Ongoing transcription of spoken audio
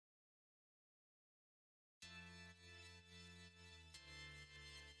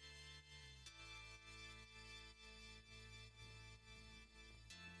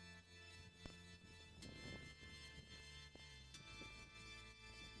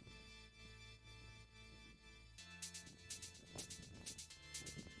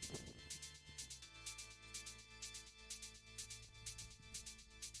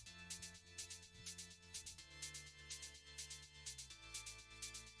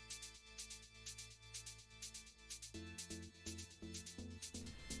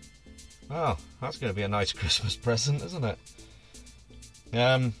Well, that's going to be a nice Christmas present, isn't it?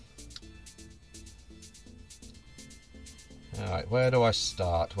 Alright, where do I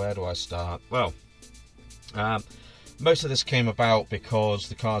start? Well, most of this came about because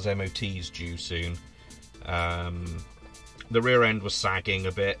the car's MOT is due soon. The rear end was sagging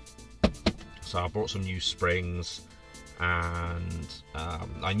a bit, so I bought some new springs, and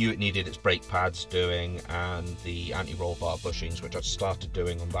I knew it needed its brake pads doing, and the anti-roll bar bushings, which I started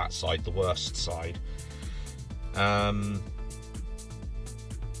doing on that side, the worst side.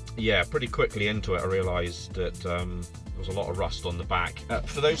 Yeah, pretty quickly into it I realised that there was a lot of rust on the back.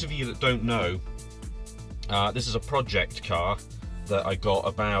 For those of you that don't know, this is a project car that I got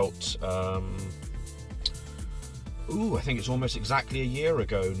about, I think it's almost exactly a year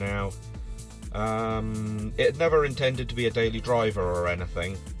ago now. It never intended to be a daily driver or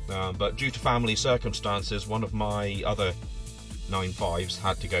anything, but due to family circumstances, one of my other 9.5s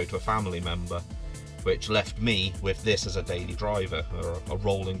had to go to a family member, which left me with this as a daily driver, or a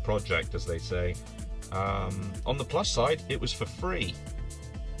rolling project, as they say. On the plus side, it was for free.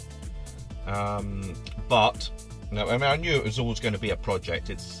 But no, I mean, I knew it was always going to be a project.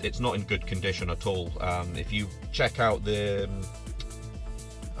 It's not in good condition at all. If you check out the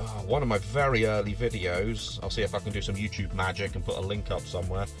one of my very early videos, I'll see if I can do some YouTube magic and put a link up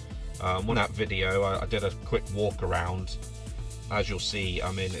somewhere. On that video, I did a quick walk around. As you'll see,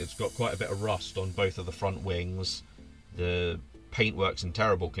 I mean, it's got quite a bit of rust on both of the front wings. The paintwork's in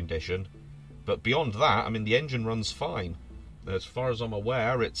terrible condition. But beyond that, I mean, the engine runs fine. As far as I'm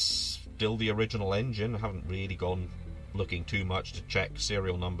aware, it's still the original engine. I haven't really gone looking too much to check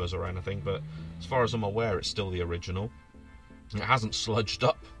serial numbers or anything, but as far as I'm aware, it's still the original. It hasn't sludged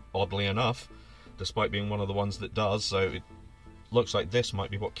up, oddly enough, despite being one of the ones that does, so it looks like this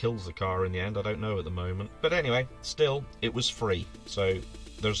might be what kills the car in the end. I don't know at the moment. But anyway, still, it was free, so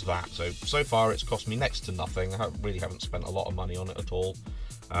there's that. So far it's cost me next to nothing. I really haven't spent a lot of money on it at all.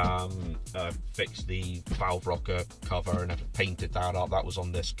 Fixed the valve rocker cover and I've painted that up. That was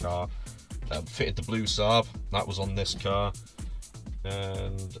on this car. Fitted the blue SAAB. That was on this car.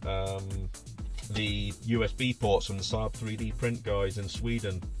 And the USB ports from the SAAB 3D print guys in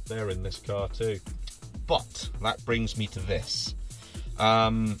Sweden, they're in this car too. But that brings me to this.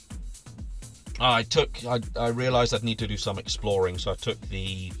 I realised I'd need to do some exploring, so I took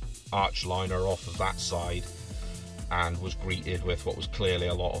the arch liner off of that side and was greeted with what was clearly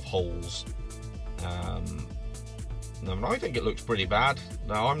a lot of holes. I think it looks pretty bad.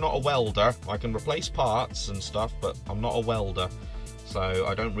 Now, I'm not a welder. I can replace parts and stuff, but I'm not a welder, so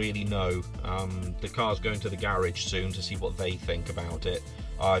I don't really know. The car's going to the garage soon to see what they think about it.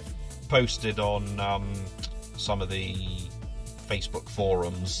 I've posted on some of the Facebook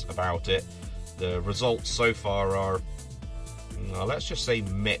forums about it. The results so far are, let's just say,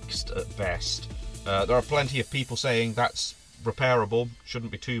 mixed at best. There are plenty of people saying that's repairable,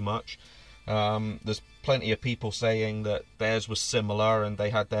 shouldn't be too much. There's plenty of people saying that theirs was similar and they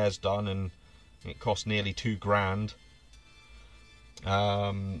had theirs done and it cost nearly £2,000.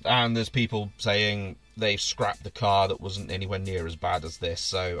 And there's people saying they've scrapped the car that wasn't anywhere near as bad as this,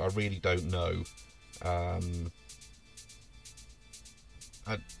 so I really don't know.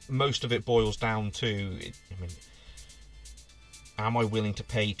 Most of it boils down to, am I willing to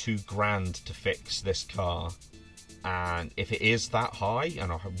pay £2,000 to fix this car? And if it is that high,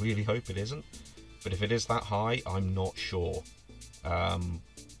 and I really hope it isn't, but if it is that high, I'm not sure. I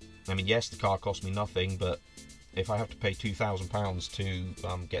mean, yes, the car cost me nothing, but if I have to pay £2,000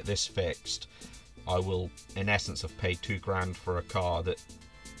 to get this fixed, I will, in essence, have paid £2,000 for a car that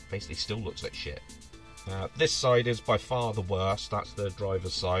basically still looks like shit. This side is by far the worst. That's the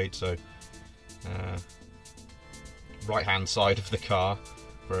driver's side, so right-hand side of the car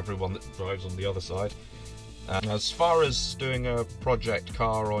for everyone that drives on the other side. As far as doing a project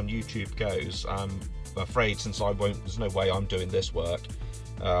car on YouTube goes, I'm afraid there's no way I'm doing this work.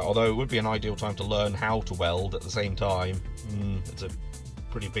 Although it would be an ideal time to learn how to weld at the same time. It's a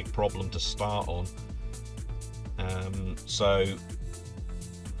pretty big problem to start on. So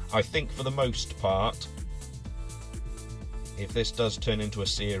I think for the most part, if this does turn into a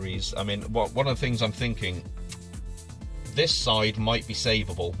series, I mean, one of the things I'm thinking, this side might be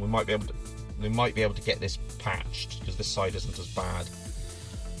savable. We might be able to get this patched because this side isn't as bad.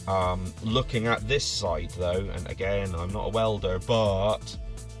 Looking at this side though, and again, I'm not a welder, but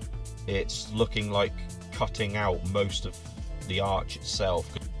it's looking like cutting out most of the arch itself.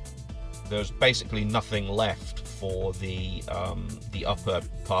 There's basically nothing left for the upper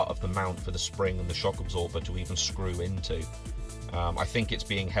part of the mount for the spring and the shock absorber to even screw into. I think it's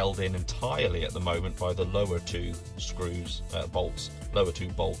being held in entirely at the moment by the lower two screws, lower two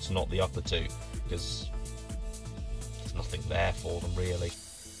bolts, not the upper two, because there's nothing there for them really.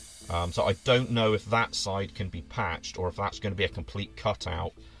 So I don't know if that side can be patched, or if that's going to be a complete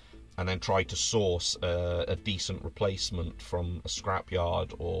cutout, and then try to source a decent replacement from a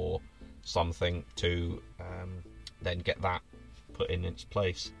scrapyard or something to then get that put in its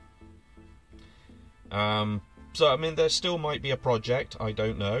place. So I mean, there still might be a project, I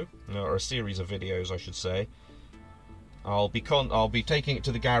don't know, or a series of videos I should say. I'll be taking it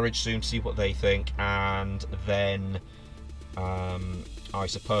to the garage soon to see what they think, and then I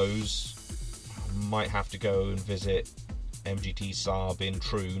suppose I might have to go and visit MGT SAAB in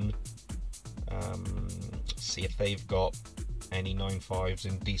Troon, see if they've got any 9.5s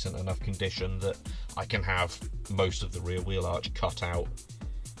in decent enough condition that I can have most of the rear wheel arch cut out.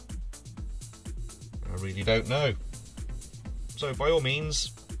 I really don't know. So by all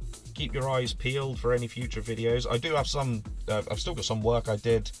means, keep your eyes peeled for any future videos. I do have some, I've still got some work I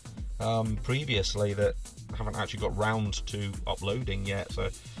did previously that I haven't actually got round to uploading yet, so I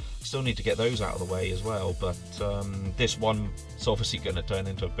still need to get those out of the way as well. But this one is obviously going to turn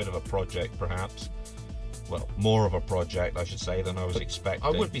into a bit of a project, perhaps. Well, more of a project, I should say, than I was expecting.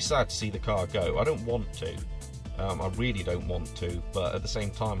 I would be sad to see the car go. I don't want to. I really don't want to, but at the same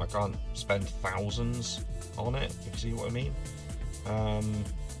time I can't spend thousands on it, if you see what I mean.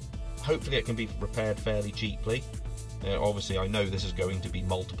 Hopefully it can be repaired fairly cheaply. Obviously I know this is going to be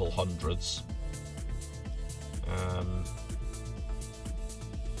multiple hundreds.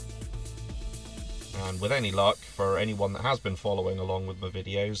 And with any luck, for anyone that has been following along with my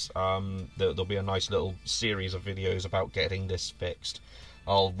videos, there'll be a nice little series of videos about getting this fixed.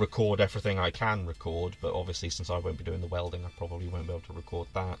 I'll record everything I can record, but obviously since I won't be doing the welding, I probably won't be able to record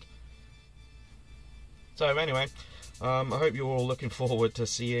that. So anyway, I hope you're all looking forward to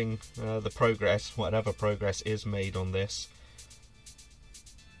seeing the progress, whatever progress is made on this.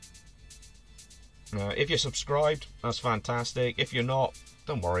 If you're subscribed, that's fantastic. If you're not,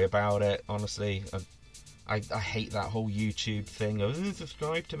 don't worry about it, honestly. I hate that whole YouTube thing of,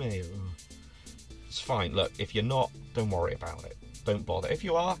 subscribe to me. It's fine, look, if you're not, don't worry about it. Don't bother. If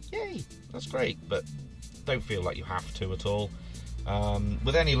you are, yay, that's great, but don't feel like you have to at all.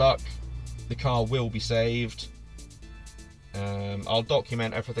 With any luck, the car will be saved. I'll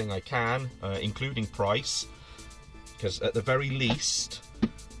document everything I can, including price, because at the very least,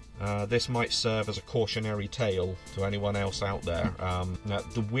 this might serve as a cautionary tale to anyone else out there. Now,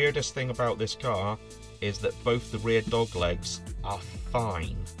 the weirdest thing about this car is that both the rear dog legs are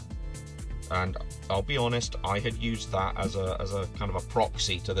fine. And I'll be honest, I had used that as a kind of a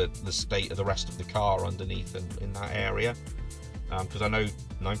proxy to the state of the rest of the car underneath in that area. Because I know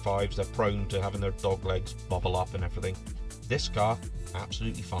 9.5s, they're prone to having their dog legs bobble up and everything. This car,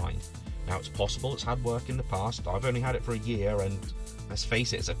 absolutely fine. Now, it's possible it's had work in the past. I've only had it for a year, and let's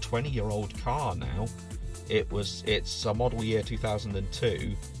face it, it's a 20-year-old car now. It's a model year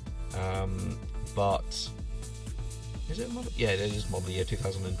 2002, but is it model? Yeah, it is model year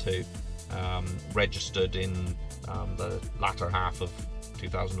 2002. Registered in the latter half of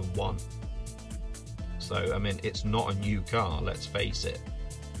 2001. So I mean, it's not a new car, let's face it.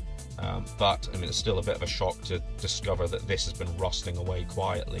 But I mean, it's still a bit of a shock to discover that this has been rusting away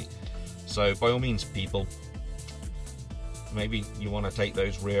quietly. So by all means, people, maybe you want to take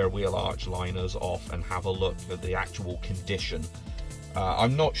those rear wheel arch liners off and have a look at the actual condition.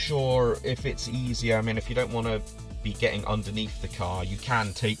 I'm not sure if it's easier. I mean, if you don't want to be getting underneath the car, you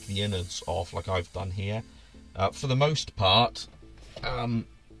can take the innards off like I've done here. For the most part,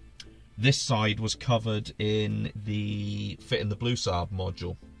 this side was covered in the blue SAAB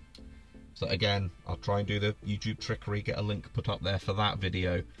module. So again, I'll try and do the YouTube trickery, get a link put up there for that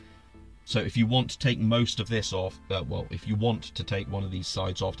video. So if you want to take most of this off, well, if you want to take one of these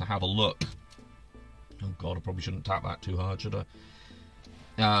sides off to have a look, oh god, I probably shouldn't tap that too hard, should I?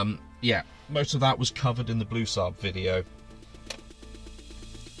 Yeah, most of that was covered in the blue SAAB video.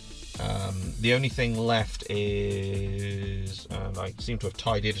 The only thing left is, and I seem to have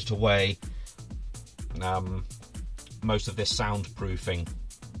tidied it away, most of this soundproofing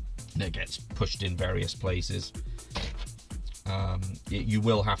that gets pushed in various places. You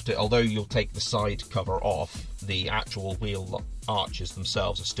will have to, although you'll take the side cover off, the actual wheel arches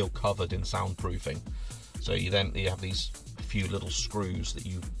themselves are still covered in soundproofing. So you have these few little screws that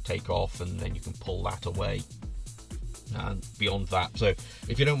you take off, and then you can pull that away. And beyond that, so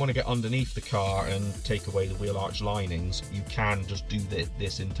if you don't want to get underneath the car and take away the wheel arch linings, you can just do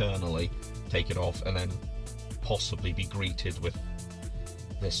this internally, take it off, and then possibly be greeted with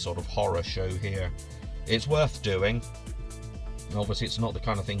this sort of horror show here. It's worth doing. Obviously, it's not the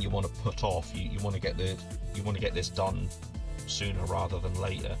kind of thing you want to put off. You want to get this done sooner rather than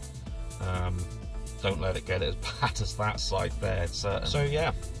later. Don't let it get as bad as that side there. So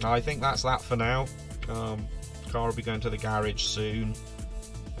yeah, I think that's that for now. Car will be going to the garage soon.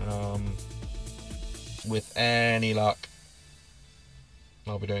 With any luck,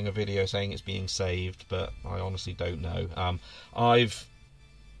 I'll be doing a video saying it's being saved, but I honestly don't know.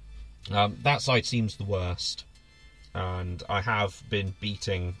 That side seems the worst, and I have been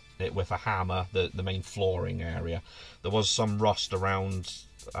beating it with a hammer, the main flooring area. There was some rust around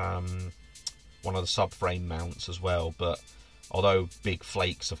one of the subframe mounts as well, but although big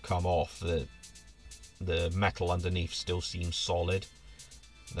flakes have come off, the metal underneath still seems solid.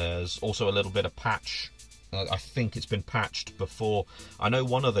 There's also a little bit of patch. I think it's been patched before. I know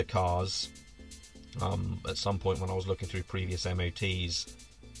one of the cars, at some point when I was looking through previous MOTs,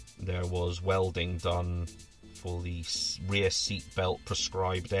 there was welding done for the rear seat belt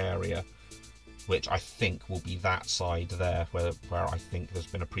prescribed area, which I think will be that side there, where I think there's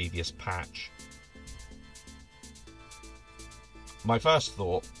been a previous patch. My first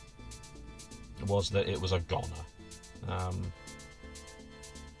thought was that it was a goner.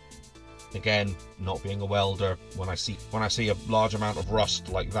 Again, not being a welder, when I see a large amount of rust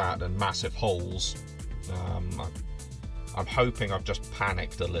like that and massive holes, I'm hoping I've just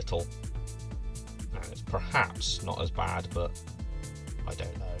panicked a little. It's perhaps not as bad, but I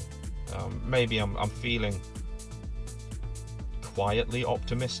don't know. Maybe I'm feeling quietly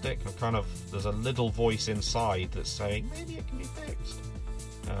optimistic. There's a little voice inside that's saying maybe it can be fixed,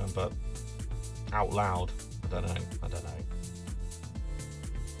 but out loud, I don't know.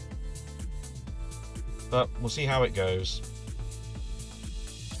 But we'll see how it goes.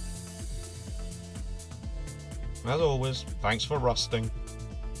 As always, thanks for rusting.